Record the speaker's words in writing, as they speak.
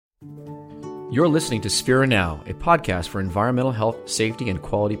You're listening to Sphera Now, a podcast for environmental health, safety, and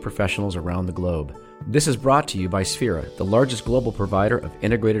quality professionals around the globe. This is brought to you by Sphera, the largest global provider of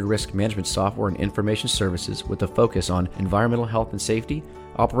integrated risk management software and information services with a focus on environmental health and safety,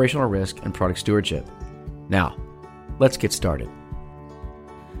 operational risk, and product stewardship. Now, let's get started.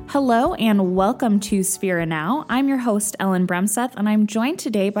 Hello and welcome to Sphera Now. I'm your host, Ellen Bremseth, and I'm joined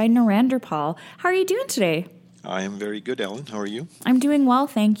today by Narendra Pal. How are you doing today? I am very good, Ellen. How are you? I'm doing well,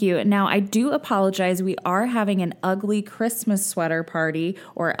 thank you. Now, I do apologize. We are having an ugly Christmas sweater party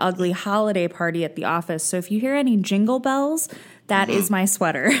or ugly holiday party at the office. So if you hear any jingle bells, that is my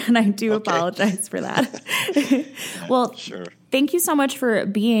sweater, and I do apologize for that. Well, sure. Thank you so much for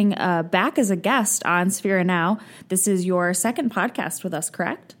being back as a guest on Sphera Now. This is your second podcast with us,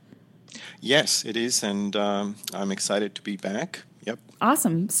 correct? Yes, it is, and I'm excited to be back. Yep.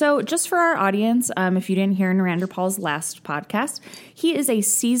 Awesome. So just for our audience, if you didn't hear Narendra Pal's last podcast, he is a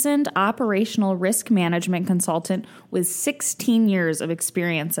seasoned operational risk management consultant with 16 years of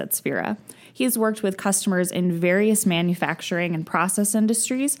experience at Sphera. He has worked with customers in various manufacturing and process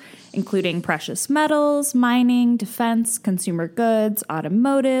industries, including precious metals, mining, defense, consumer goods,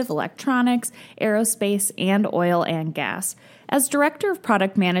 automotive, electronics, aerospace, and oil and gas. As Director of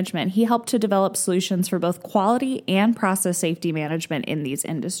Product Management, he helped to develop solutions for both quality and process safety management in these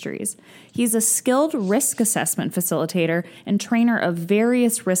industries. He's a skilled risk assessment facilitator and trainer of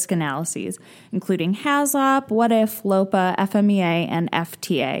various risk analyses, including HAZOP, What If, LOPA, FMEA, and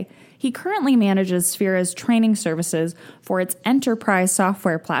FTA. He currently manages Sphera's training services for its enterprise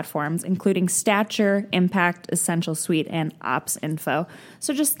software platforms, including Stature, Impact, Essential Suite, and Ops Info.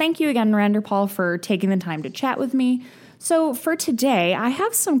 So just thank you again, Narendra Pal, for taking the time to chat with me. So for today, I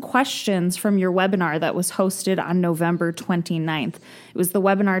have some questions from your webinar that was hosted on November 29th. It was the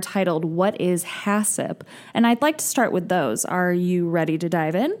webinar titled, What is HACCP? And I'd like to start with those. Are you ready to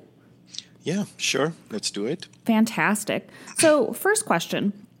dive in? Yeah, sure. Let's do it. Fantastic. So first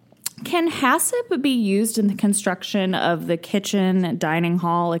question. Can HACCP be used in the construction of the kitchen, dining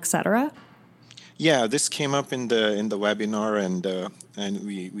hall, etc.? Yeah, this came up in the webinar, and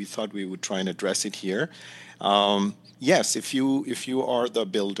we thought we would try and address it here. Yes, if you are the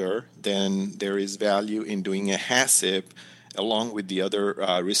builder, then there is value in doing a HACCP along with the other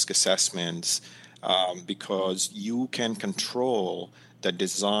risk assessments because you can control the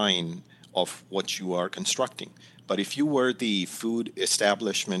design of what you are constructing. But if you were the food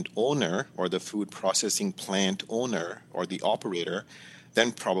establishment owner or the food processing plant owner or the operator,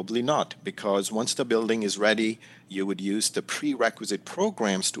 then probably not, because once the building is ready, you would use the prerequisite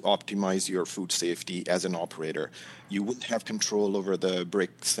programs to optimize your food safety as an operator. You wouldn't have control over the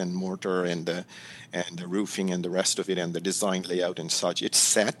bricks and mortar and the roofing and the rest of it and the design layout and such. It's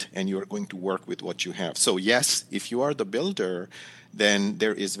set, and you're going to work with what you have. So yes, if you are the builder, then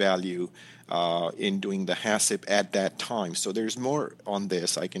there is value in doing the HACCP at that time. So there's more on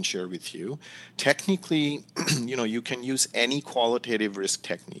this I can share with you. Technically, you can use any qualitative risk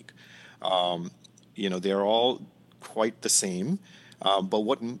technique. They're all quite the same, but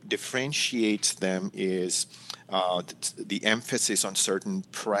what differentiates them is the emphasis on certain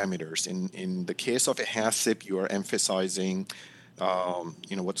parameters. In the case of a HACCP, you are emphasizing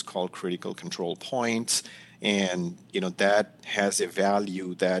what's called critical control points. And, that has a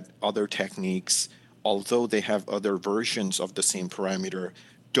value that other techniques, although they have other versions of the same parameter,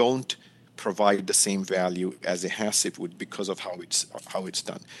 don't provide the same value as a HACCP would because of how it's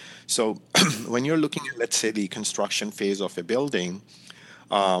done. So when you're looking at, let's say, the construction phase of a building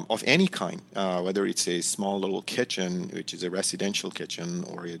of any kind, whether it's a small little kitchen, which is a residential kitchen,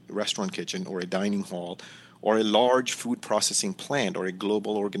 or a restaurant kitchen, or a dining hall, or a large food processing plant, or a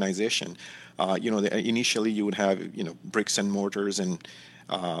global organization, initially you would have bricks and mortars and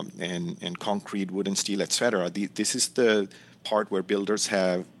concrete, wood and steel, etc. This is the part where builders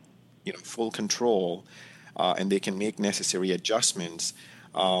have full control and they can make necessary adjustments.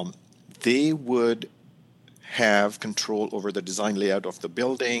 They would have control over the design layout of the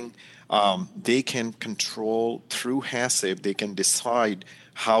building. They can control through HACCP. They can decide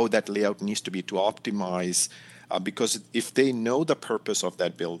how that layout needs to be to optimize. Because if they know the purpose of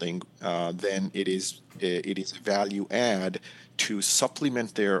that building, then it is a value add to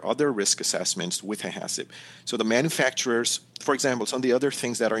supplement their other risk assessments with a HACCP. So the manufacturers, for example, some of the other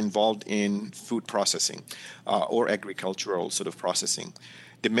things that are involved in food processing or agricultural sort of processing,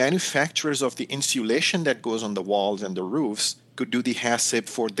 the manufacturers of the insulation that goes on the walls and the roofs could do the HACCP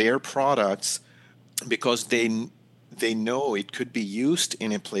for their products because they know it could be used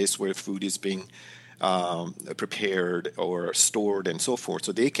in a place where food is being prepared or stored and so forth.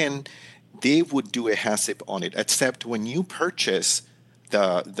 So they would do a HACCP on it, except when you purchase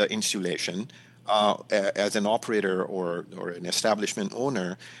the insulation, as an operator or an establishment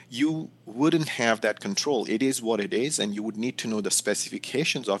owner, you wouldn't have that control. It is what it is, and you would need to know the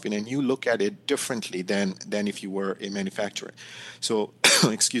specifications of it, and you look at it differently than if you were a manufacturer. So,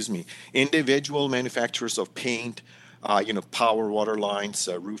 excuse me, individual manufacturers of paint, power water lines,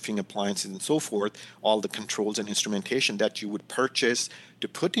 roofing appliances, and so forth, all the controls and instrumentation that you would purchase to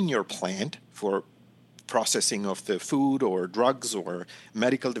put in your plant for processing of the food or drugs or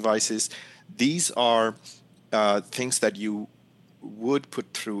medical devices, these are things that you would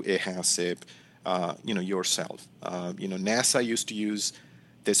put through a HACCP, yourself. NASA used to use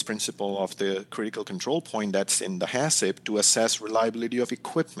this principle of the critical control point that's in the HACCP to assess reliability of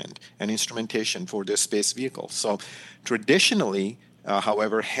equipment and instrumentation for the space vehicle. So traditionally,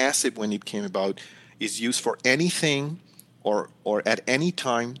 however, HACCP, when it came about, is used for anything or at any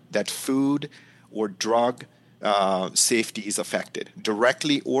time that food or drug safety is affected,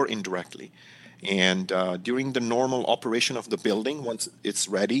 directly or indirectly. And during the normal operation of the building, once it's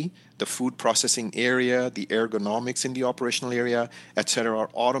ready, the food processing area, the ergonomics in the operational area, etc., are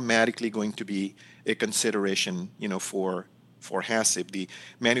automatically going to be a consideration, for HACCP. The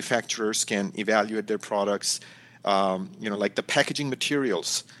manufacturers can evaluate their products, like the packaging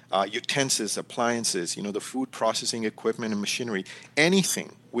materials, utensils, appliances, the food processing equipment and machinery,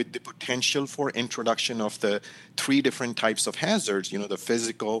 anything with the potential for introduction of the three different types of hazards, the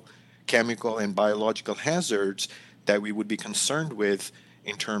physical, chemical, and biological hazards that we would be concerned with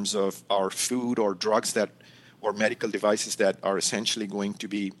in terms of our food or drugs or medical devices that are essentially going to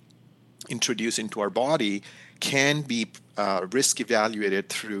be introduced into our body, can be risk evaluated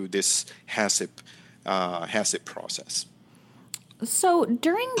through this HACCP process. So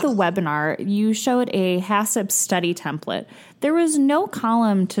during the webinar, you showed a HACCP study template. There was no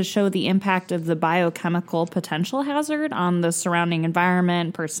column to show the impact of the biochemical potential hazard on the surrounding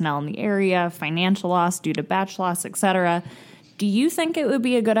environment, personnel in the area, financial loss due to batch loss, etc. Do you think it would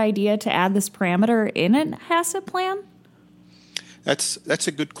be a good idea to add this parameter in a HACCP plan? That's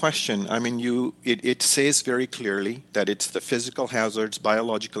a good question. I mean, it says very clearly that it's the physical hazards,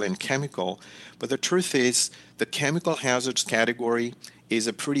 biological and chemical, but the truth is the chemical hazards category is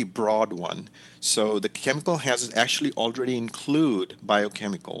a pretty broad one. So the chemical hazards actually already include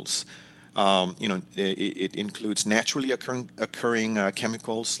biochemicals. It includes naturally occurring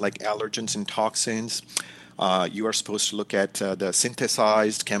chemicals like allergens and toxins. You are supposed to look at the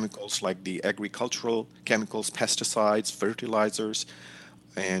synthesized chemicals like the agricultural chemicals, pesticides, fertilizers,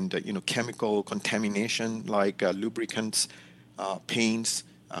 and chemical contamination like lubricants, paints,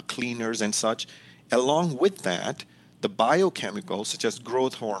 cleaners, and such. Along with that, the biochemicals such as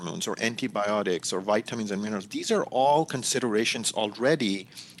growth hormones or antibiotics or vitamins and minerals, these are all considerations already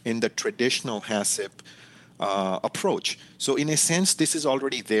in the traditional HACCP approach. So in a sense, this is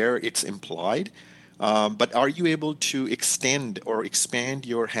already there, it's implied. But are you able to extend or expand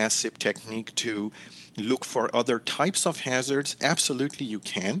your HACCP technique to look for other types of hazards? Absolutely, you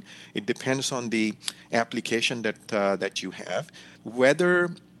can. It depends on the application that you have.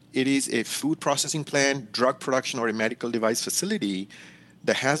 Whether it is a food processing plant, drug production, or a medical device facility,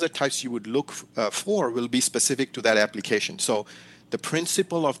 the hazard types you would look for will be specific to that application. So the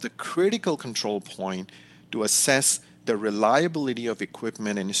principle of the critical control point to assess the reliability of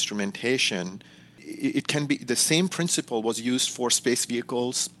equipment and instrumentation, it can be the same principle was used for space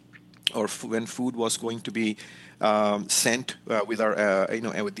vehicles or when food was going to be sent with our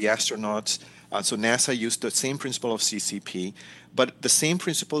with the astronauts. So NASA used the same principle of CCP, but the same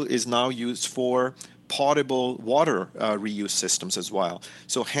principle is now used for potable water reuse systems as well.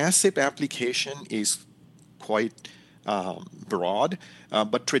 So HACCP application is quite broad,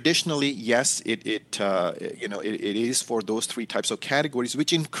 but traditionally, yes, it is for those three types of categories,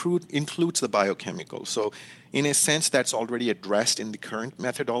 which includes the biochemicals. So, in a sense, that's already addressed in the current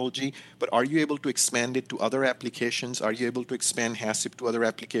methodology. But are you able to expand it to other applications? Are you able to expand HACCP to other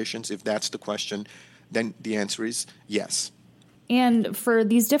applications? If that's the question, then the answer is yes. And for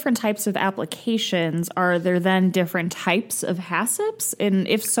these different types of applications, are there then different types of HACCPs? And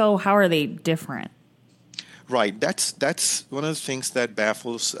if so, how are they different? Right. That's one of the things that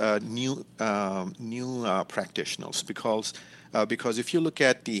baffles new practitioners because if you look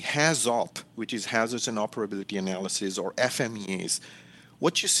at the HAZOP, which is Hazards and Operability Analysis, or FMEAs,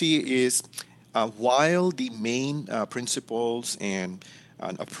 what you see is while the main principles and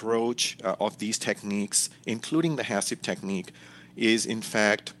approach of these techniques, including the HACCP technique, is in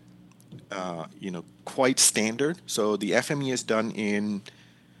fact quite standard. So the FMEA is done in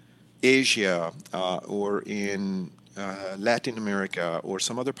Asia or in Latin America or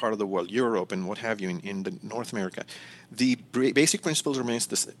some other part of the world, Europe and what have you, in the North America, the basic principles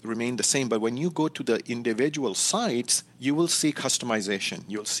remain the same. But when you go to the individual sites, you will see customization.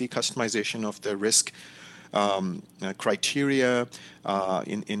 You'll see customization of the risk criteria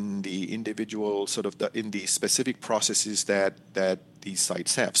in the individual in the specific processes that these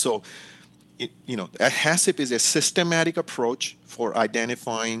sites have. So, a HACCP is a systematic approach for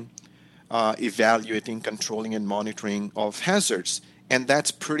identifying, evaluating, controlling, and monitoring of hazards. And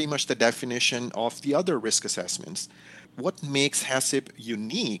that's pretty much the definition of the other risk assessments. What makes HACCP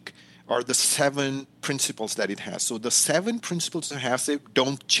unique are the 7 principles that it has. So the 7 principles of HACCP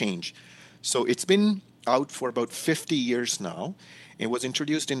don't change. So it's been out for about 50 years now. It was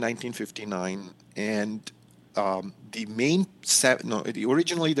introduced in 1959, and originally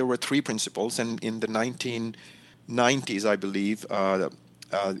there were 3 principles, and in the 1990s, I believe,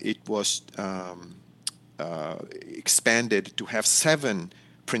 it was expanded to have 7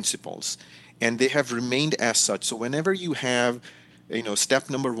 principles, and they have remained as such. So whenever you have, step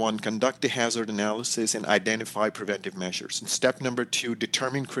number 1, conduct a hazard analysis and identify preventive measures. And step number 2,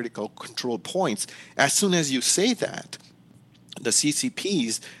 determine critical control points. As soon as you say that, the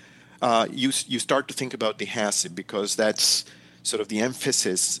CCPs, you start to think about the HACCP, because that's sort of the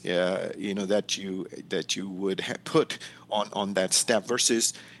emphasis, that you would put on that step.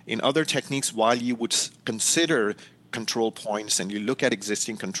 Versus in other techniques, while you would consider control points and you look at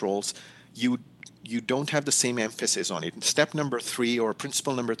existing controls, you don't have the same emphasis on it. Step number 3, or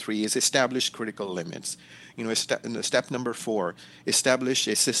principle number 3, is establish critical limits. Step number 4, establish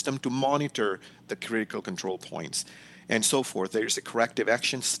a system to monitor the critical control points, and so forth. There's a corrective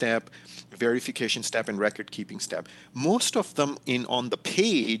action step, verification step, and record keeping step. Most of them on the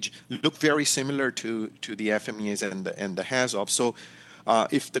page look very similar to the FMEAs and the HAZOP. So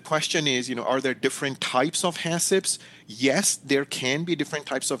if the question is, are there different types of HACCPs? Yes, there can be different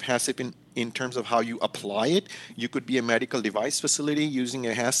types of HACCP in terms of how you apply it. You could be a medical device facility using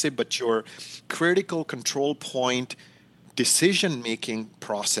a HACCP, but your critical control point decision-making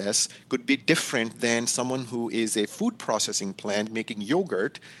process could be different than someone who is a food processing plant making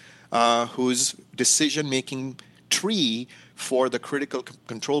yogurt, whose decision-making tree for the critical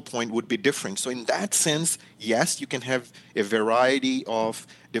control point would be different. So in that sense, yes, you can have a variety of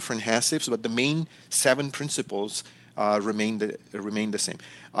different HACCPs, but the main 7 principles remain the same.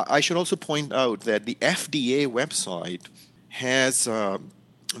 I should also point out that the FDA website has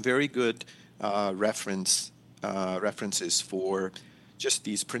very good references for just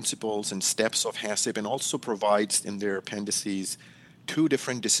these principles and steps of HACCP, and also provides in their appendices 2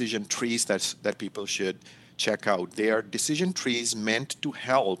 different decision trees that people should check out. They are decision trees meant to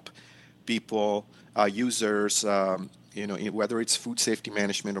help people, users, whether it's food safety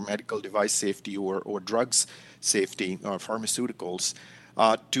management or medical device safety or drugs safety or pharmaceuticals,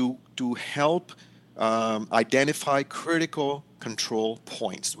 to help identify critical control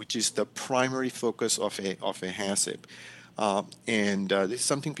points, which is the primary focus of a HACCP. And this is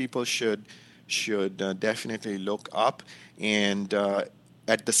something people should definitely look up. And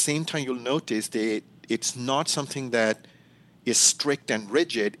at the same time, you'll notice it's not something that is strict and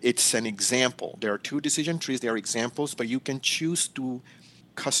rigid. It's an example. There are 2 decision trees. They are examples, but you can choose to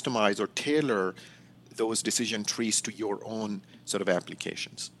customize or tailor those decision trees to your own sort of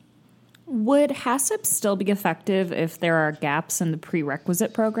applications. Would HACCP still be effective if there are gaps in the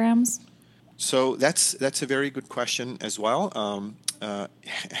prerequisite programs? So that's a very good question as well.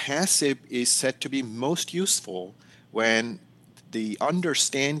 HACCP is said to be most useful when the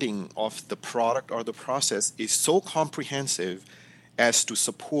understanding of the product or the process is so comprehensive as to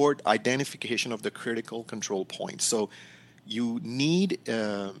support identification of the critical control points. So you need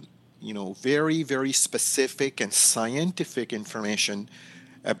very, very specific and scientific information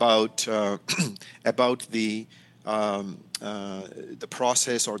about the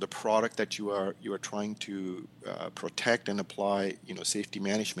process or the product that you are trying to protect and apply safety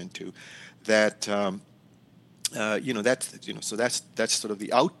management to. So that's sort of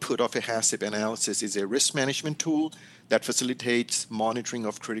the output of a HACCP analysis is a risk management tool that facilitates monitoring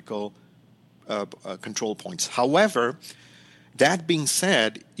of critical control points. However, that being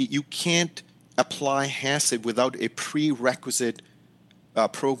said, you can't apply HACCP without a prerequisite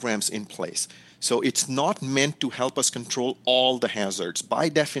programs in place. So it's not meant to help us control all the hazards. By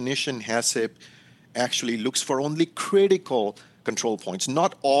definition, HACCP actually looks for only critical control points,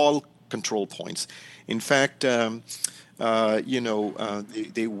 not all control points. In fact, they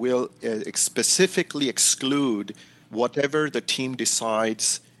will specifically exclude whatever the team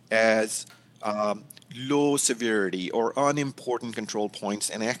decides as low severity or unimportant control points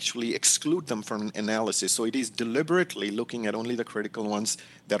and actually exclude them from analysis. So it is deliberately looking at only the critical ones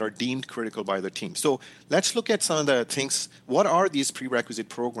that are deemed critical by the team. So let's look at some of the things. What are these prerequisite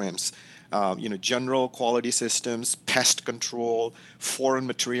programs? General quality systems, pest control, foreign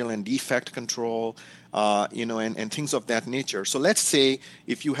material and defect control, and things of that nature. So let's say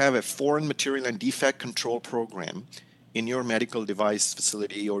if you have a foreign material and defect control program in your medical device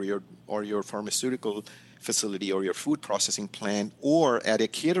facility or your pharmaceutical facility or your food processing plant or at a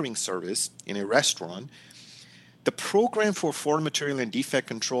catering service in a restaurant, the program for foreign material and defect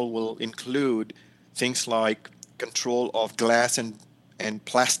control will include things like control of glass and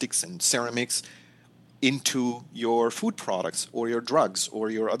plastics and ceramics into your food products or your drugs or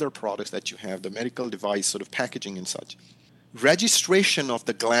your other products that you have, the medical device sort of packaging and such. Registration of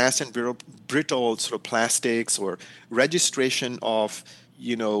the glass and brittle sort of plastics, or registration of,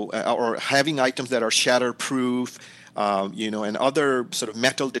 or having items that are shatterproof, and other sort of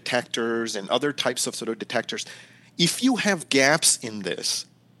metal detectors and other types of sort of detectors. If you have gaps in this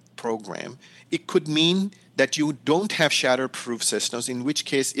program, it could mean that you don't have shatterproof systems, in which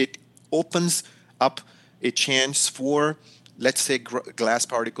case it opens up a chance for, let's say, glass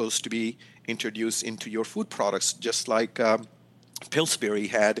particles to be introduced into your food products, just like Pillsbury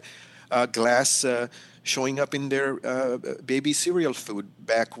had glass showing up in their baby cereal food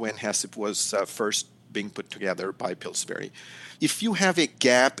back when HACCP was first being put together by Pillsbury. If you have a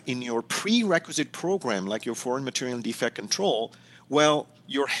gap in your prerequisite program, like your foreign material and defect control, well,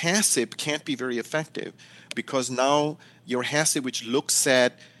 your HACCP can't be very effective, because now your HACCP, which looks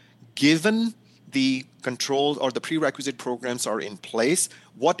at, given the control or the prerequisite programs are in place,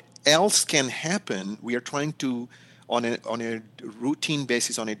 what else can happen? We are trying to, on a routine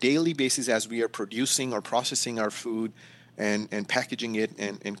basis, on a daily basis, as we are producing or processing our food and packaging it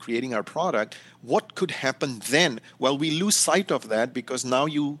and creating our product, what could happen then? Well, we lose sight of that because now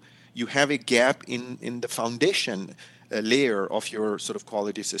you have a gap in the foundation layer of your sort of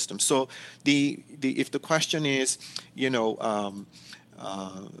quality system. So if the question is,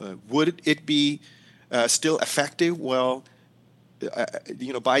 would it be still effective? Well,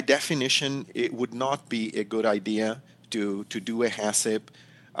 by definition, it would not be a good idea to do a HACCP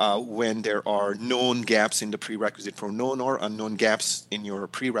when there are known gaps in the prerequisite program, known or unknown gaps in your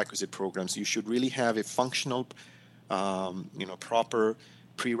prerequisite programs. You should really have a functional, proper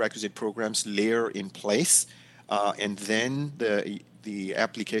prerequisite programs layer in place, and then the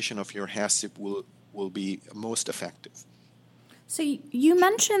application of your HACCP will be most effective. So you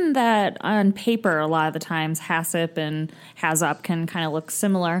mentioned that on paper, a lot of the times HACCP and HAZOP can kind of look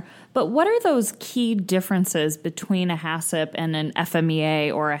similar, but what are those key differences between a HACCP and an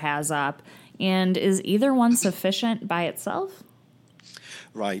FMEA or a HAZOP? And is either one sufficient by itself?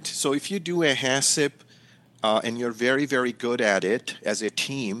 Right. So if you do a HACCP and you're very, very good at it as a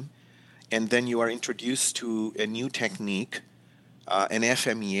team, and then you are introduced to a new technique, an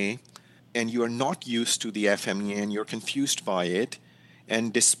FMEA, and you are not used to the FMEA and you're confused by it,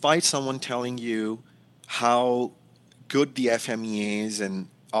 and despite someone telling you how good the FMEAs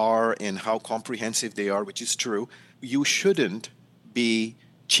are and how comprehensive they are, which is true, you shouldn't be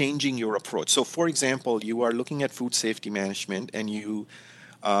changing your approach. So, for example, you are looking at food safety management, and you,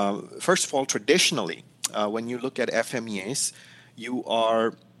 first of all, traditionally, when you look at FMEAs, you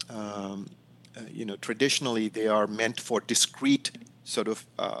are, traditionally they are meant for discrete sort of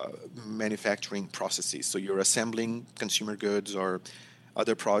manufacturing processes. So you're assembling consumer goods or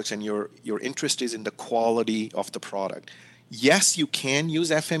other products, and your interest is in the quality of the product. Yes, you can use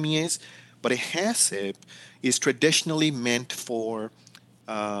FMEAs, but a HACCP is traditionally meant for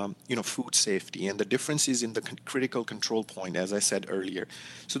food safety, and the difference is in the critical control point, as I said earlier.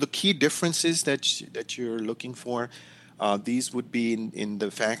 So the key differences that you're looking for, these would be in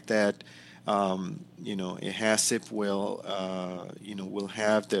the fact that a HACCP will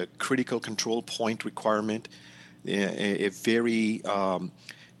have the critical control point requirement, a very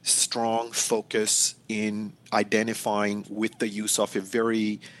strong focus in identifying, with the use of a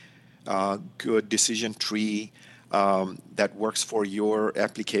very good decision tree that works for your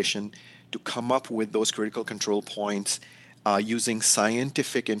application, to come up with those critical control points using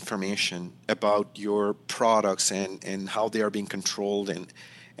scientific information about your products and how they are being controlled, and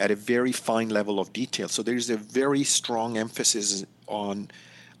at a very fine level of detail. So there is a very strong emphasis on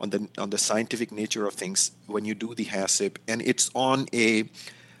the scientific nature of things when you do the HACCP, and it's on a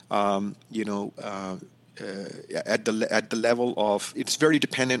at the level of, it's very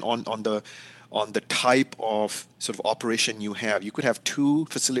dependent on the type of sort of operation you have. You could have two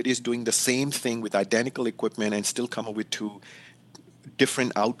facilities doing the same thing with identical equipment and still come up with two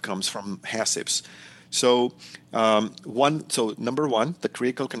different outcomes from HACCPs. So, number one, the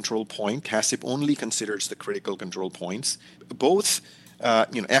critical control point. HACCP only considers the critical control points. Both,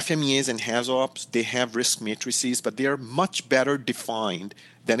 FMEAs and HAZOPs, they have risk matrices, but they are much better defined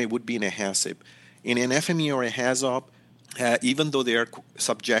than it would be in a HACCP. In an FMEA or a HAZOP, even though they are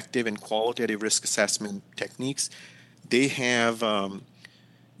subjective and qualitative risk assessment techniques, they have,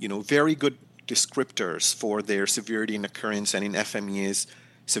 very good descriptors for their severity and occurrence, and in FMEAs,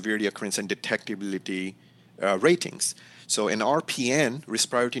 severity, occurrence, and detectability ratings. So an RPN, risk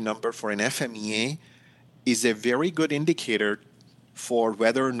priority number for an FMEA, is a very good indicator for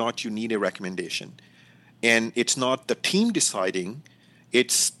whether or not you need a recommendation. And it's not the team deciding,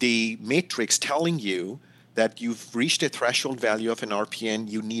 it's the matrix telling you that you've reached a threshold value of an RPN,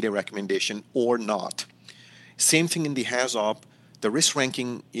 you need a recommendation or not. Same thing in the HAZOP, the risk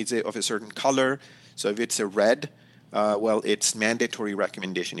ranking is of a certain color. So if it's a red, it's mandatory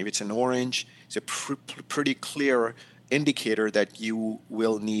recommendation. If it's an orange, it's a pretty clear indicator that you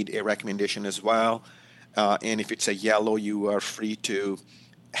will need a recommendation as well. And if it's a yellow, you are free to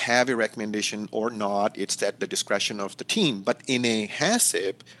have a recommendation or not. It's at the discretion of the team. But in a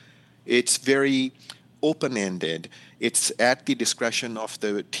HACCP, it's very open-ended. It's at the discretion of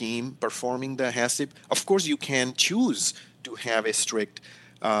the team performing the HACCP. Of course, you can choose to have a strict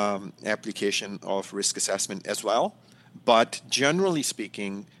application of risk assessment as well. But generally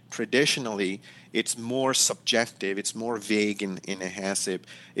speaking, traditionally, it's more subjective, it's more vague in a HACCP.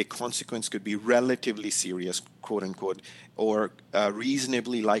 A consequence could be relatively serious, quote unquote, or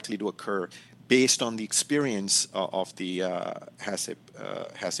reasonably likely to occur based on the experience of the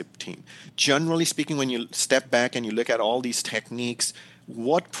HACCP team. Generally speaking, when you step back and you look at all these techniques,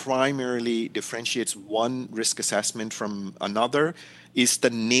 what primarily differentiates one risk assessment from another is the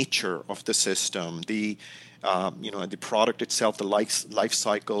nature of the system, the product itself, the life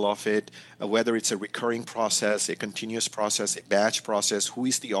cycle of it, whether it's a recurring process, a continuous process, a batch process, who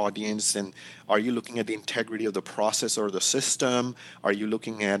is the audience, and are you looking at the integrity of the process or the system? Are you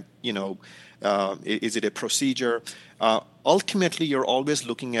looking at, is it a procedure? Ultimately, you're always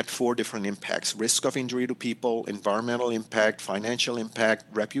looking at 4 different impacts: risk of injury to people, environmental impact, financial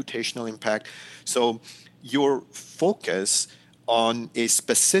impact, reputational impact. So your focus on a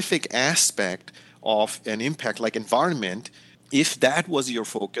specific aspect of an impact like environment, if that was your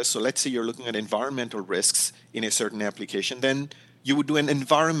focus, so let's say you're looking at environmental risks in a certain application, then you would do an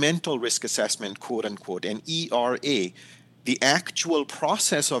environmental risk assessment, quote unquote, an ERA. The actual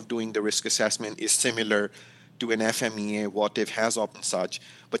process of doing the risk assessment is similar to an FMEA, what if, HAZOP, and such,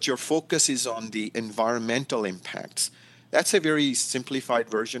 but your focus is on the environmental impacts. That's a very simplified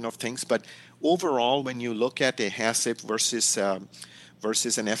version of things, but overall, when you look at a HACCP versus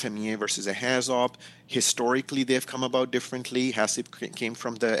an FMEA versus a HAZOP, historically they've come about differently. HACCP came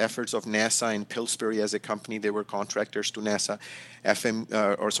from the efforts of NASA and Pillsbury as a company. They were contractors to NASA. That's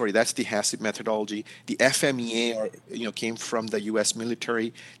the HACCP methodology. The FMEA came from the U.S.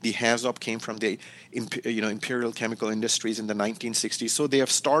 military. The HAZOP came from the Imperial Chemical Industries in the 1960s. So they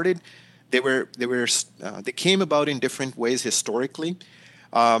have started. They came about in different ways historically.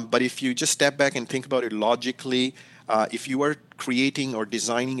 But if you just step back and think about it logically, if you are creating or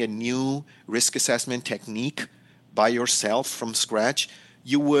designing a new risk assessment technique by yourself from scratch,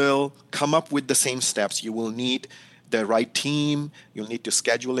 you will come up with the same steps. You will need the right team. You'll need to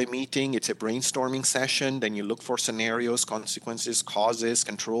schedule a meeting. It's a brainstorming session. Then you look for scenarios, consequences, causes,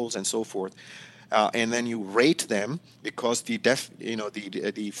 controls, and so forth. And then you rate them because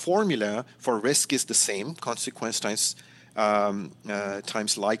the formula for risk is the same: consequence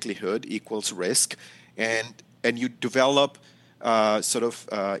times likelihood equals risk, and you develop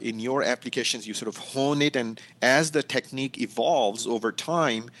in your applications, you sort of hone it, and as the technique evolves over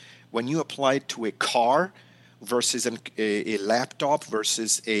time, when you apply it to a car versus a laptop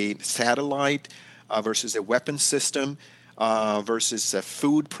versus a satellite versus a weapon system versus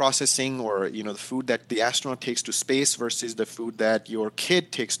food processing, or the food that the astronaut takes to space versus the food that your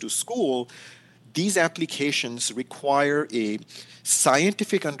kid takes to school, these applications require a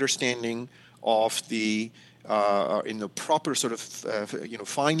scientific understanding of the in the proper sort of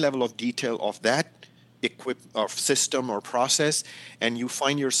fine level of detail of that system or process, and you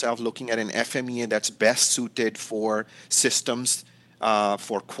find yourself looking at an FMEA that's best suited for systems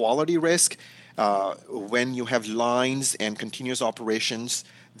for quality risk. When you have lines and continuous operations,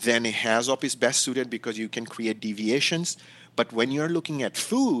 then a HAZOP is best suited because you can create deviations. But when you're looking at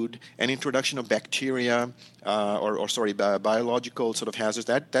food and introduction of bacteria, biological sort of hazards,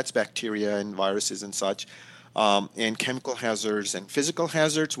 that's bacteria and viruses and such, and chemical hazards and physical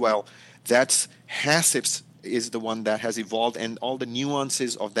hazards, well, that's HACCP's is the one that has evolved, and all the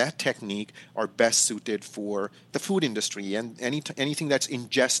nuances of that technique are best suited for the food industry and anything that's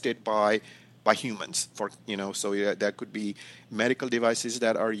ingested by humans. So that could be medical devices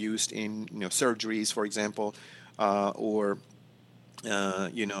that are used in surgeries, for example, or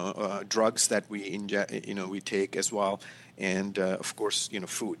drugs that we inject, we take as well, and of course,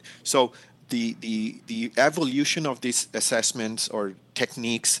 food. So the evolution of these assessments or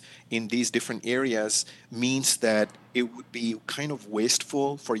techniques in these different areas means that it would be kind of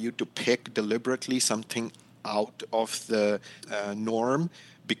wasteful for you to pick deliberately something out of the norm,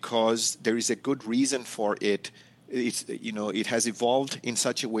 because there is a good reason for it. It has evolved in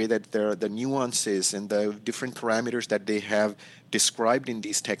such a way that there are the nuances and the different parameters that they have described in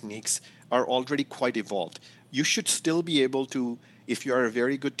these techniques are already quite evolved. You should still be able to, if you are a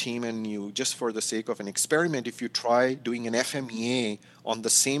very good team and you, just for the sake of an experiment, if you try doing an FMEA on the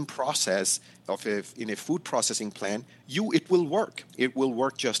same process in a food processing plant, it will work. It will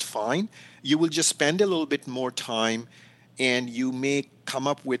work just fine. You will just spend a little bit more time, and you may come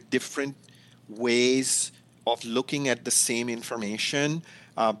up with different ways of looking at the same information.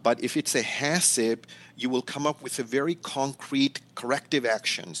 But if it's a HACCP, you will come up with a very concrete corrective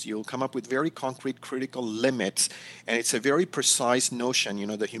actions. You'll come up with very concrete critical limits. And it's a very precise notion,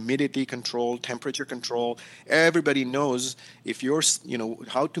 the humidity control, temperature control. Everybody knows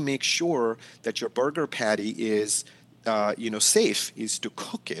how to make sure that your burger patty is, safe, is to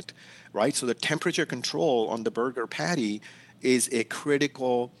cook it, right? So the temperature control on the burger patty is a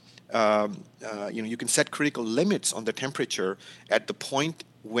critical, you can set critical limits on the temperature at the point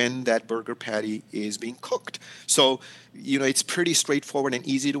when that burger patty is being cooked. So, it's pretty straightforward and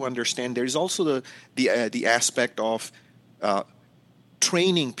easy to understand. There's also the aspect of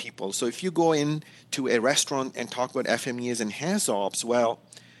training people. So if you go into a restaurant and talk about FMEAs and HACCPs, well,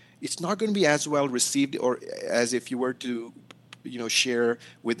 it's not going to be as well received or as if you were to share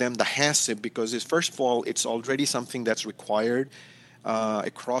with them the HACCP, because first of all, it's already something that's required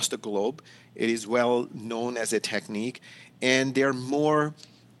across the globe. It is well known as a technique, and they're more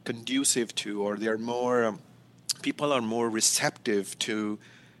conducive to, or they're more people are more receptive to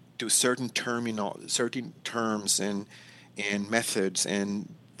certain terms and methods,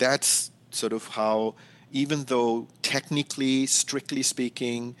 and that's sort of how, even though technically, strictly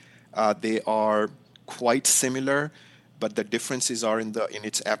speaking, they are quite similar, but the differences are in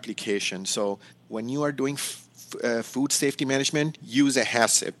its application. So when you are doing food safety management, use a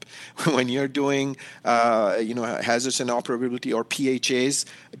HACCP. When you're doing hazards and operability or PHAs,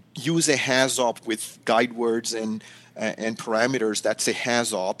 use a HAZOP with guide words and parameters. That's a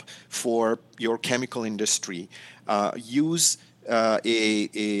HAZOP for your chemical industry. Use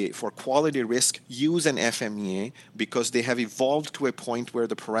for quality risk, use an FMEA, because they have evolved to a point where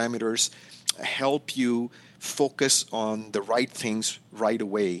the parameters help you focus on the right things right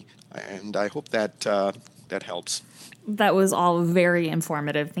away. And I hope that helps. That was all very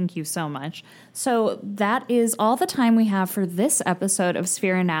informative. Thank you so much. So that is all the time we have for this episode of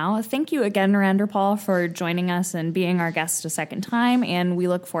Sphera Now. Thank you again, Narendrapal, for joining us and being our guest a second time. And we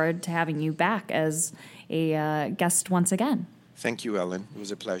look forward to having you back as a guest once again. Thank you, Ellen. It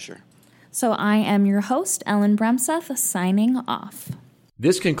was a pleasure. So I am your host, Ellen Bremseth, signing off.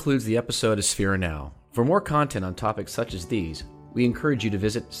 This concludes the episode of Sphera Now. For more content on topics such as these, we encourage you to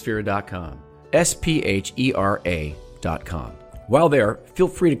visit sphera.com. SPHERA.com. While there, feel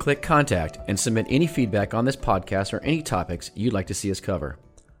free to click Contact and submit any feedback on this podcast or any topics you'd like to see us cover.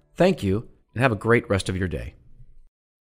 Thank you, and have a great rest of your day.